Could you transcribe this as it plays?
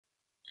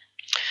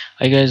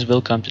Hi guys,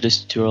 welcome to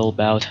this tutorial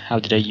about how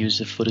did I use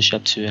the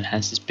Photoshop to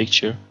enhance this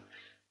picture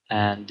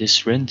and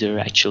this render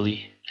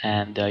actually,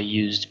 and I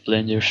used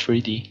Blender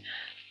 3D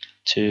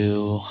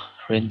to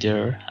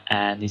render,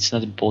 and it's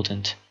not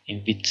important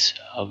in which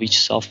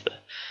software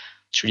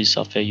 3D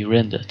software you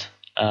rendered.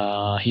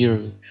 Here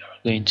we are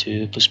going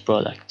to post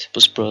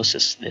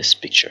process this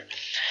picture,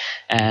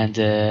 and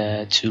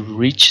to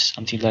reach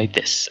something like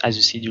this. As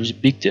you see, there's a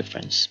big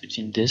difference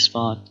between this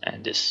one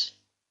and this.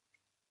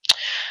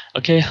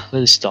 Okay,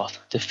 let's start.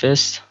 The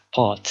first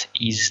part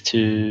is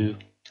to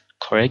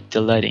correct the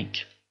lighting,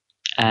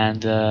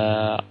 and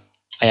I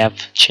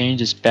have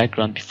changed this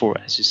background before.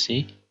 As you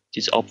see,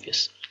 it's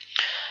obvious.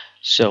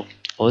 So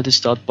let's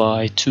start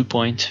by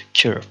 2-point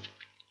curve.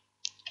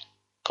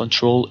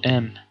 Control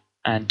M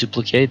and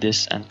duplicate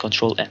this, and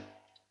Control M.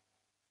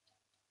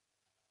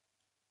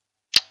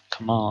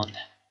 Come on,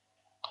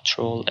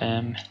 Control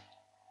M.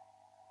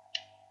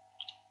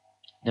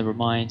 Never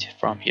mind,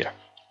 from here.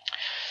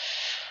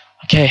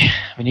 Okay,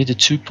 we need a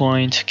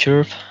 2-point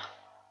curve.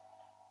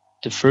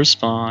 The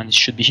first one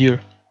should be here.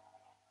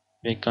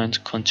 We're going to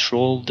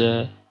control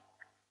the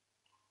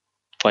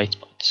white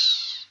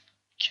points.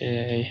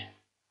 Okay,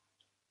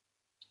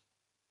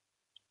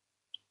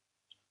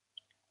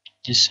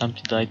 just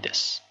something like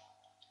this,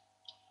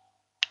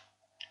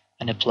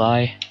 and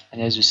apply.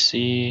 And as you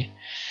see,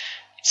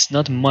 it's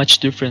not much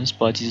difference,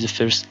 but it's the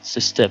first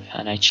step,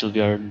 and actually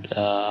we are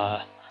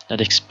not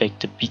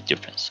expect a big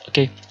difference.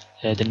 Okay,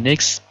 the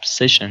next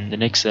session, the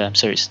next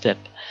step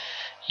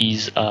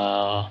is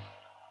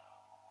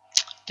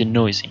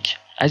denoising.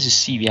 As you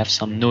see, we have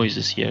some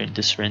noises here in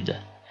this render.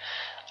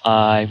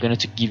 I'm going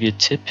to give you a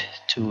tip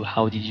to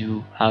how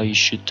you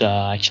should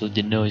actually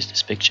denoise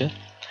this picture.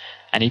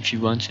 And if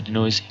you want to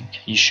denoising,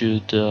 you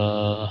should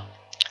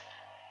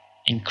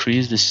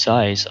increase the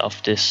size of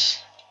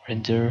this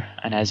render.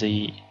 And as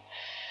a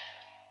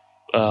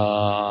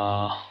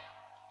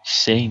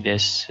saying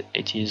this,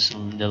 it is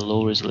in the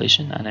low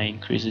resolution, and I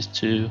increase it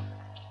to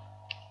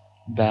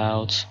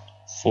about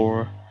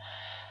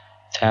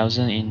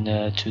 4,000 in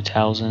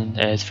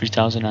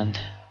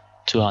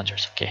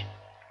 3,200. Okay,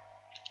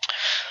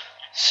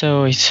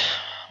 so it's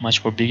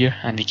much more bigger,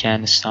 and we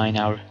can assign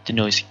our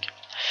denoising.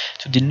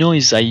 To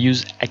denoise, I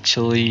use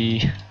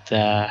actually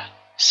the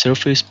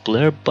surface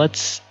blur,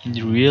 but in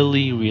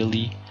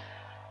really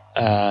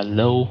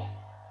low,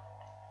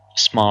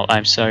 small.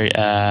 I'm sorry,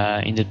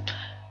 in the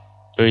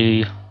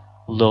very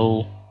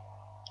low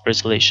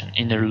resolution,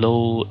 in a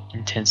low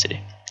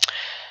intensity.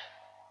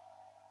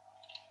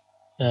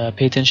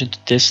 Pay attention to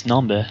this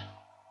number.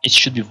 It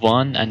should be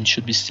 1, and it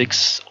should be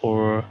 6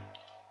 or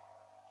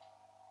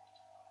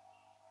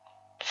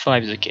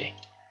 5 is okay.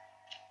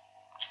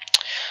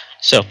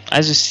 So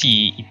as you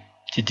see,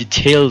 the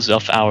details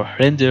of our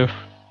render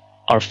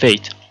are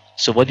fade.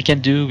 So what we can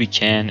do, we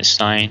can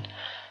assign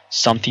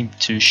something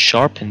to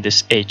sharpen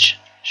this edge.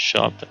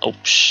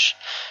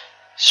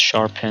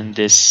 Sharpen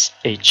this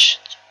edge.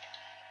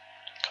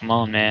 Come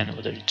on, man,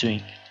 what are you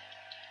doing?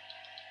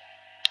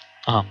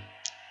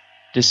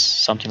 This,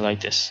 something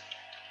like this.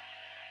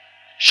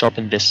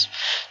 Sharpen this.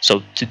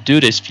 So to do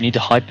this, we need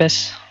a high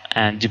pass,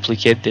 and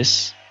duplicate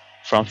this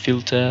from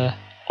filter,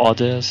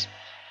 others,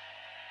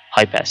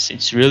 high pass.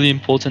 It's really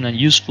important and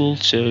useful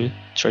to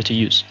try to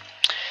use.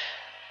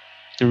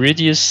 The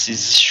radius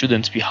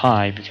shouldn't be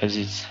high because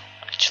it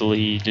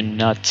actually do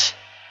not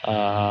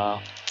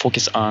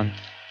focus on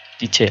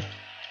detail,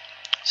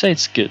 so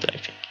it's good, I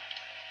think.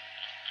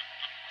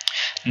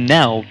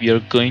 Now we are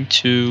going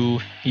to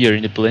here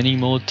in the blending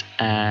mode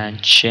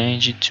and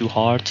change it to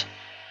hard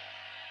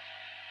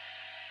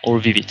or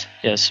vivid.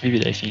 Yes,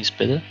 vivid I think is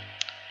better.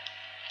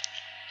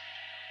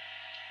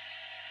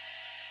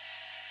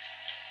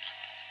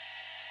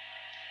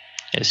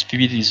 Yes,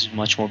 vivid is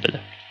much more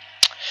better.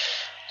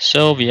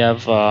 So we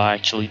have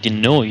actually the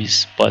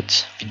noise,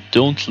 but we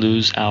don't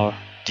lose our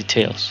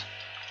details.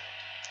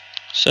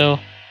 So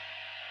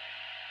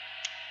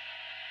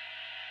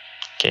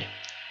okay,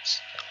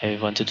 I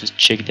wanted to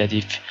check that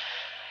if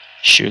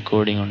she's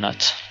recording or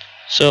not.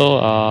 So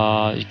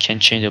you can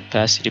change the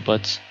opacity,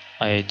 but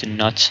I did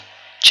not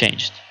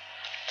change it.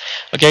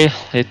 Okay,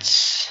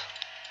 let's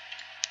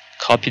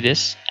copy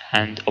this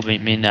and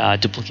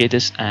duplicate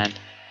this and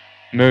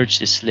merge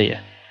this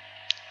layer.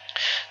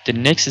 The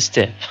next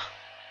step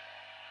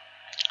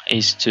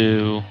is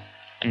to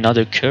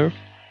another curve.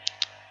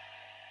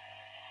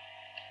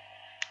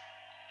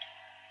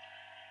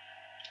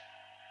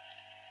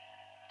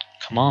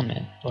 Come on,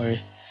 man, or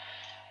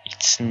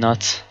it's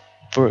not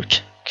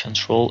work.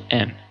 Control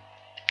M.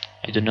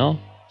 I don't know,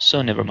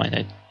 so never mind,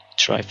 I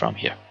try from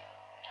here.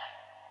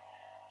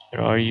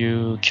 Where are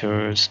you,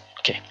 curves?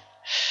 Okay,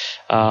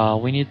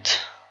 we need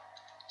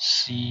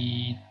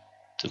see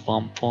the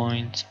 1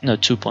 point, no,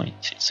 2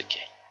 points, it's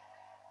okay,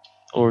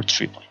 or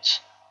 3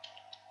 points.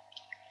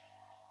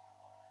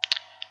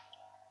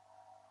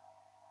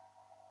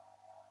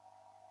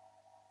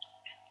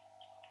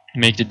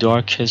 Make the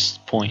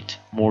darkest point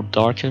more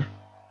darker,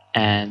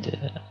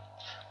 and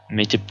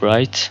make the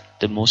bright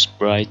the most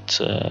bright,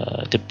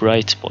 the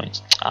bright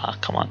point. Ah,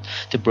 come on,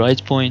 the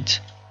bright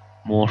point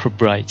more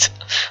bright.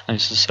 I'm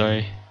so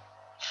sorry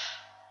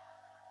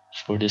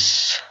for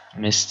this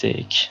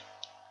mistake.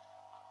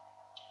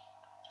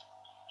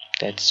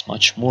 That's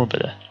much more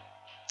better.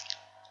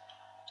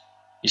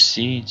 You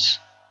see, it's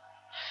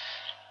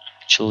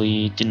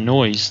actually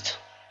denoised,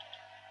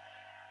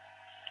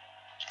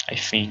 I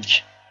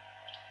think.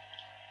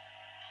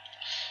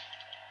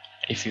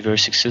 If we were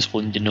successful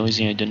in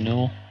denoising, I don't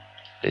know.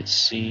 Let's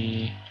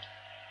see.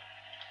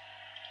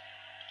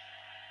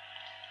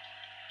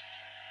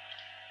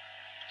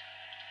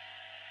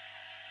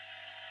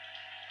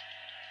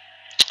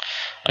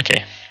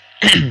 Okay.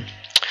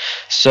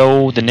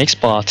 So the next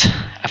part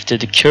after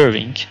the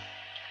curving,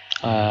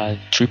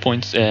 3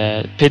 points.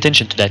 Pay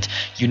attention to that.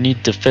 You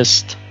need the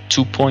first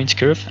 2-point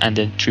curve and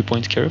then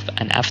 3-point curve,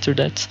 and after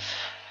that,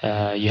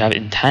 you have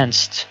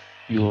enhanced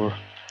your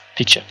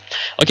picture.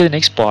 Okay, the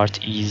next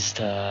part is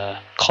the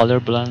color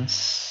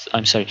balance.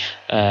 I'm sorry,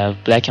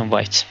 black and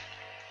white.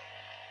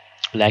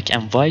 Black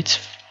and white.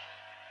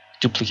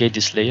 Duplicate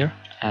this layer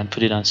and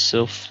put it on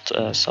soft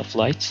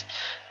light.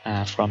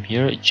 From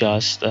here,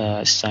 just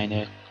assign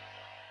a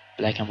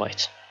black and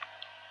white.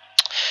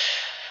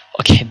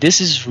 Okay,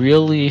 this is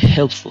really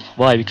helpful.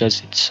 Why?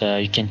 Because it's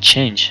you can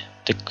change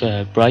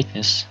the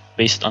brightness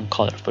based on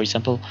color. For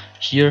example,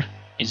 here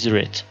is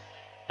red.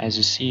 As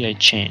you see, I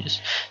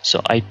changed.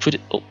 So I put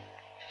it. Oh,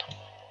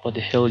 what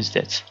the hell is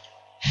that?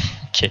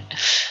 Okay,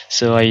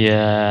 so I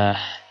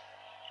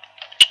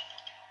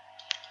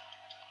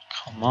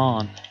come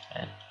on.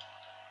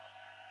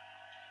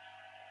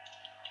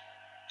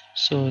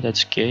 So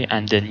that's okay,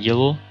 and then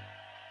yellow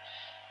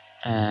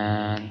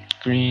and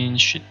green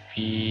should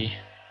be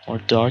more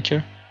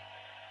darker.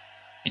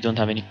 We don't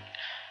have any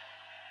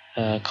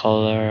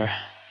color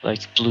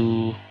like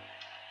blue,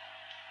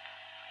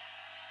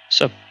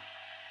 so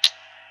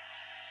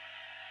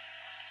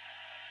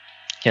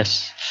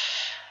yes,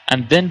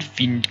 and then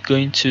we're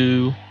going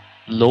to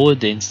lower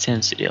the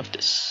intensity of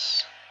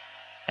this.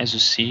 As you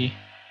see,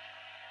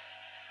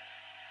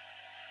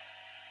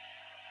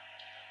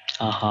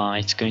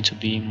 it's going to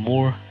be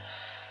more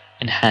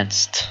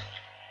enhanced.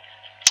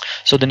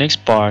 So the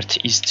next part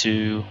is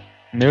to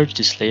merge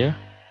this layer,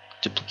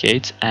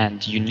 duplicate,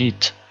 and you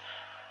need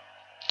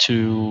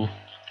to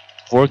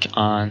work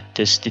on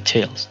this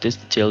details. This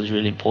detail is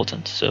really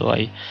important. So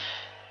I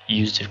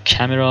use the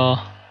camera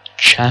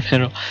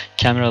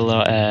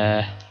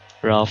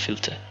raw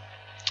filter.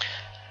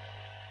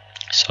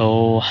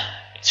 So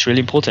it's really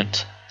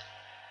important.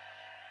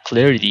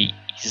 Clarity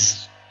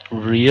is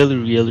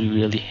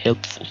really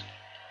helpful,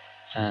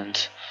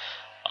 and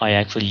I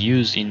actually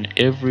use in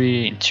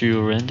every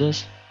interior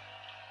renders.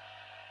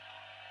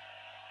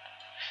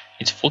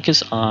 It's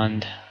focused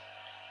on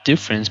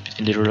difference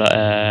between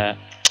the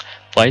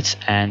whites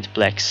and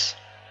blacks.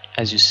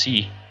 As you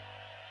see,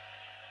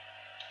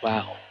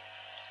 wow,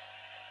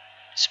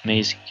 it's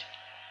amazing.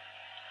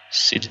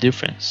 See the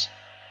difference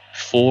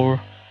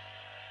before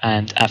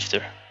and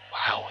after.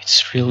 Wow,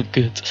 it's really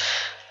good.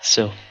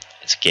 So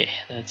it's okay,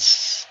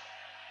 that's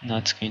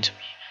not going to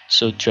be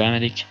so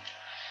dramatic.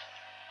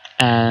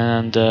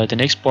 And the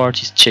next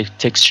part is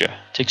texture.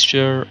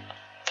 Texture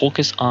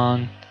focus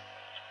on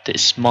the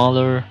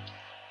smaller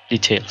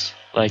details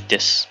like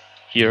this.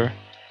 Here,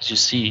 as you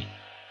see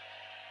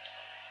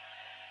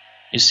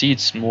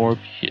it's more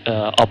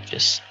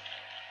obvious.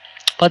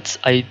 But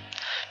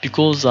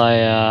because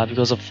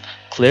of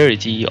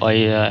clarity,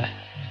 I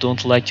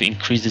don't like to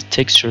increase the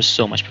texture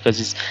so much, because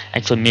it's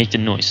actually make the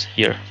noise.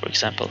 Here, for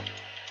example,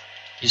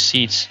 you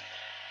see it's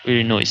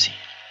very noisy.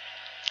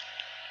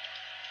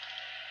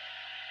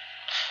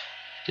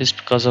 This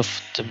because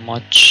of the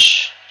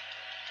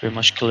very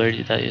much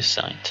clarity that is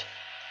assigned,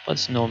 but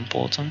it's not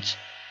important.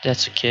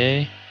 That's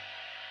okay,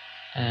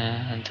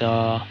 and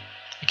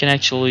you can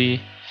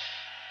actually.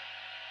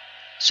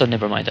 So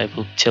never mind. I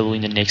will tell you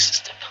in the next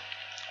step.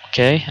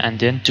 Okay, and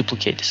then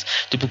duplicate this.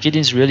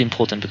 Duplicating is really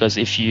important, because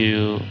if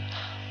you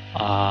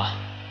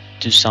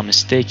do some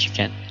mistake, you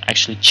can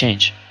actually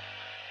change.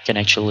 You can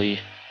actually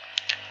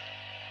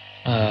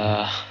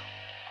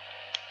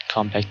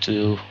come back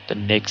to the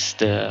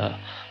next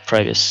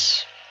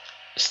previous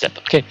step.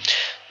 Okay,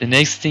 the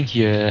next thing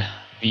here,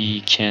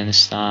 we can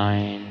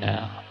assign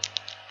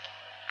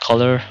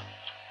color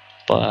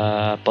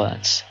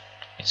balance.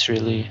 It's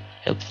really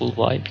helpful.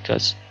 Why?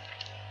 Because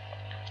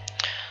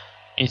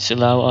it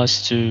allows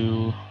us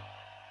to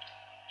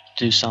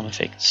do some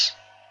effects.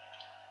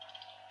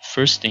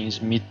 First thing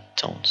is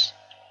mid-tones,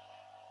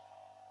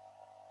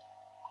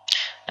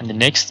 and the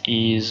next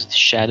is the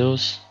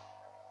shadows.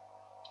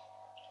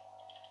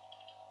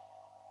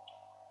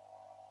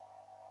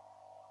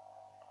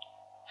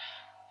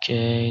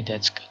 Okay,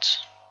 that's good.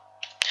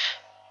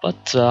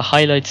 But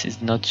highlights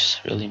is not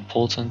really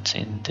important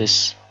in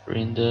this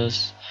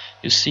renders.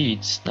 You see,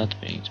 it's not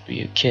going to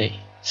be okay.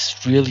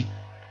 It's really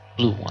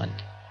blue one.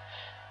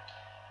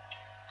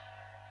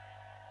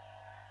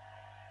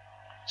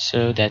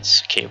 So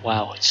that's okay.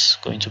 Wow, it's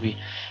going to be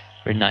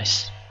very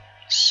nice.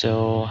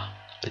 So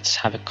Let's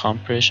have a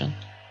compression.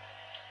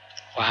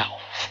 Wow,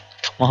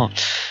 come on,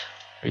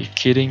 are you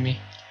kidding me?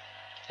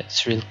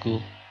 That's real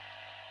cool.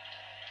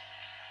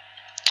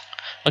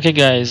 Okay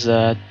guys,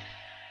 I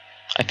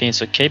think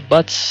it's okay,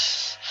 but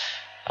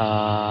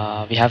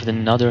we have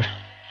another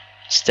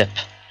step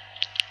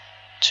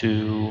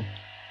to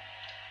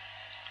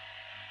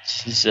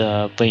this is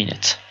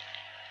bayonet.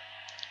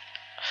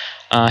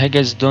 Hey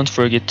guys, don't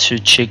forget to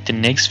check the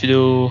next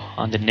video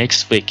on the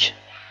next week.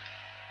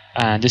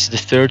 And this is the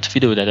third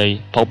video that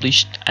I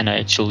published, and I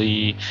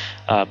actually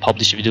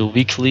publish a video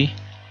weekly,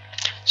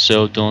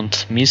 so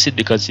don't miss it,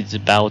 because it's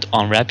about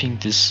unwrapping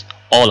this,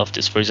 all of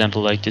this. For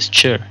example, like this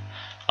chair,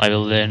 I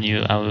will learn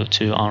you how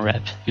to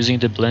unwrap using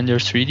the Blender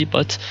 3D.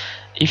 But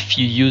if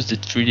you use the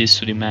 3D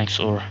Studio Max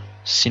or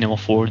Cinema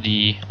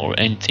 4D or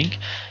anything,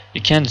 you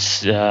can't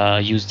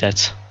use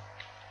that,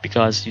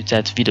 because it's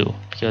that video,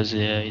 because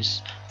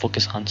it's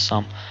focused on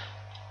some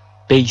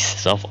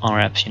basis of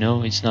unwrap, you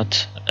know. It's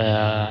not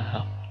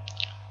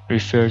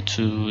refer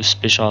to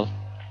special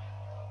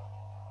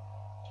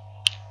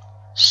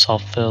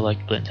software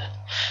like Blender.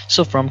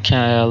 So from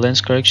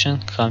lens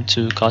correction, come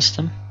to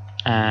custom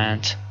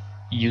and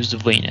use the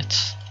vignette.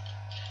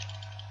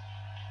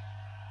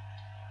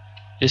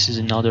 This is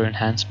another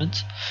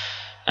enhancement,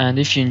 and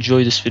if you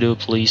enjoy this video,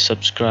 please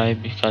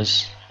subscribe,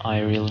 because I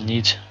really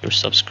need your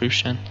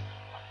subscription.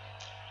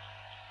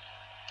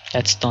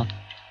 That's done.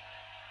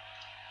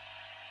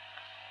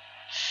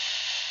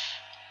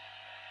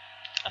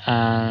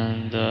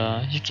 And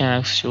you can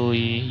actually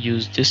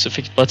use this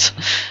effect, but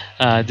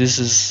this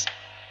is,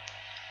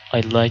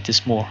 I like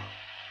this more.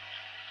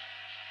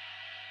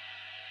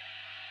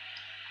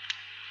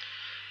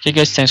 Okay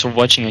guys, thanks for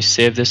watching. I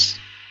saved this.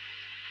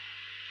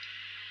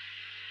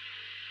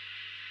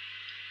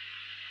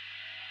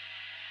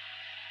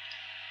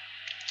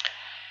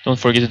 Don't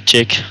forget to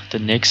check the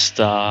next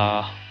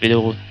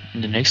video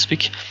in the next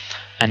week,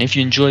 and if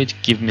you enjoyed,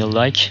 give me a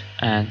like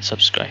and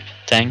subscribe.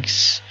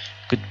 Thanks,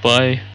 goodbye.